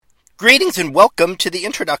Greetings and welcome to the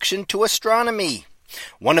introduction to astronomy.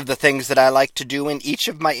 One of the things that I like to do in each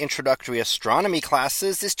of my introductory astronomy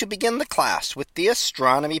classes is to begin the class with the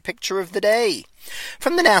astronomy picture of the day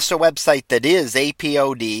from the NASA website, that is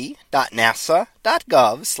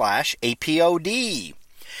apod.nasa.gov/apod.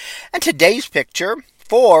 And today's picture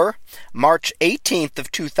for March 18th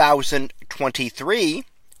of 2023,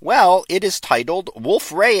 well, it is titled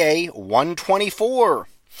Wolf-Rayet 124.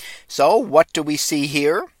 So what do we see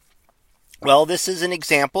here? Well, this is an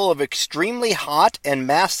example of extremely hot and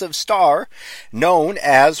massive star known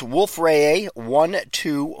as Wolf-Rayet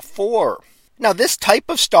 124. Now, this type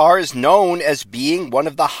of star is known as being one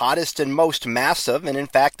of the hottest and most massive. And in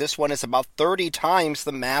fact, this one is about 30 times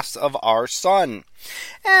the mass of our sun.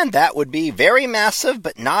 And that would be very massive,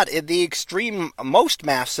 but not in the extreme most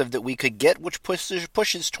massive that we could get, which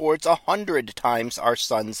pushes towards 100 times our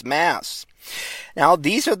sun's mass. Now,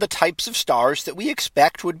 these are the types of stars that we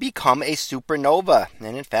expect would become a supernova.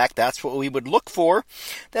 And in fact, that's what we would look for,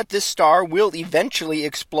 that this star will eventually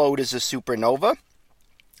explode as a supernova.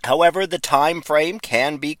 However, the time frame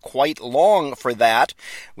can be quite long for that.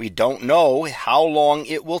 We don't know how long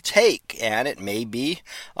it will take, and it may be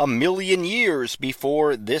a million years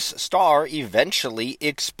before this star eventually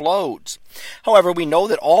explodes. However, we know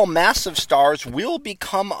that all massive stars will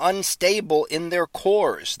become unstable in their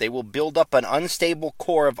cores. They will build up an unstable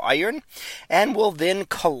core of iron and will then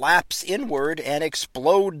collapse inward and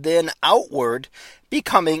explode then outward,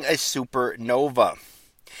 becoming a supernova.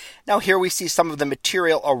 Now here we see some of the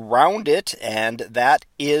material around it, and that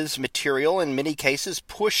is material in many cases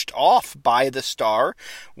pushed off by the star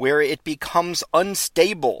where it becomes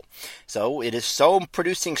unstable. So it is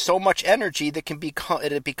producing so much energy that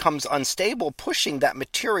it becomes unstable, pushing that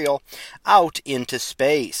material out into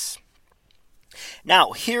space.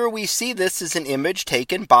 Now, here we see this is an image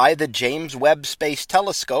taken by the James Webb Space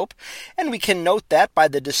Telescope, and we can note that by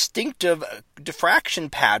the distinctive diffraction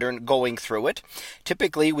pattern going through it.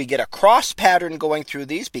 Typically, we get a cross pattern going through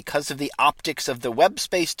these because of the optics of the Webb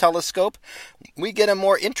Space Telescope. We get a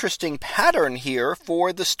more interesting pattern here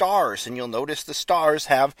for the stars, and you'll notice the stars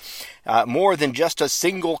have more than just a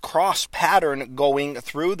single cross pattern going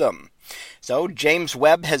through them. So James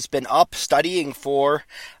Webb has been up studying for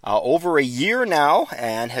over a year now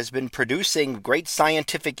and has been producing great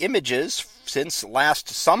scientific images since last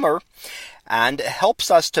summer, and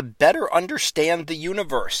helps us to better understand the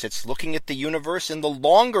universe. It's looking at the universe in the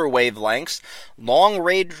longer wavelengths, long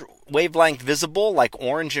wavelength visible like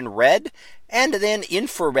orange and red, and then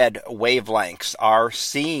infrared wavelengths are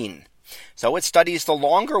seen. So it studies the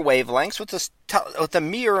longer wavelengths with a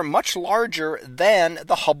mirror much larger than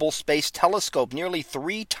the Hubble Space Telescope, nearly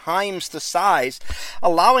 3 times the size,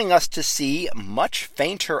 allowing us to see much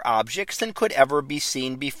fainter objects than could ever be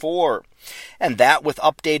seen before. And that, with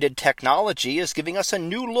updated technology, is giving us a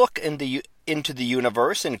new look into the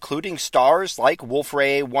universe, including stars like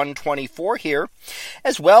Wolf-Rayet 124 here,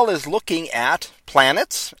 as well as looking at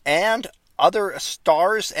planets and other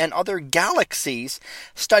stars and other galaxies,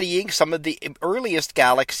 studying some of the earliest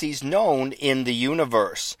galaxies known in the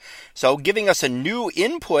universe. So giving us a new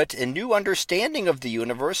input and new understanding of the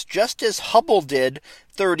universe, just as Hubble did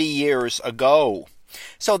 30 years ago.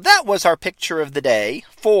 So that was our picture of the day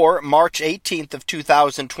for March 18th of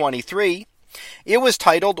 2023. It was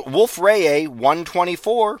titled Wolf-Rayet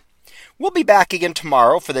 124. We'll be back again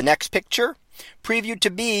tomorrow for the next picture, previewed to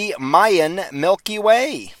be Mayan Milky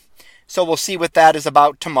Way. So we'll see what that is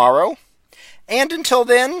about tomorrow. And until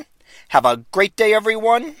then, have a great day,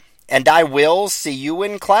 everyone, and I will see you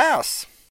in class.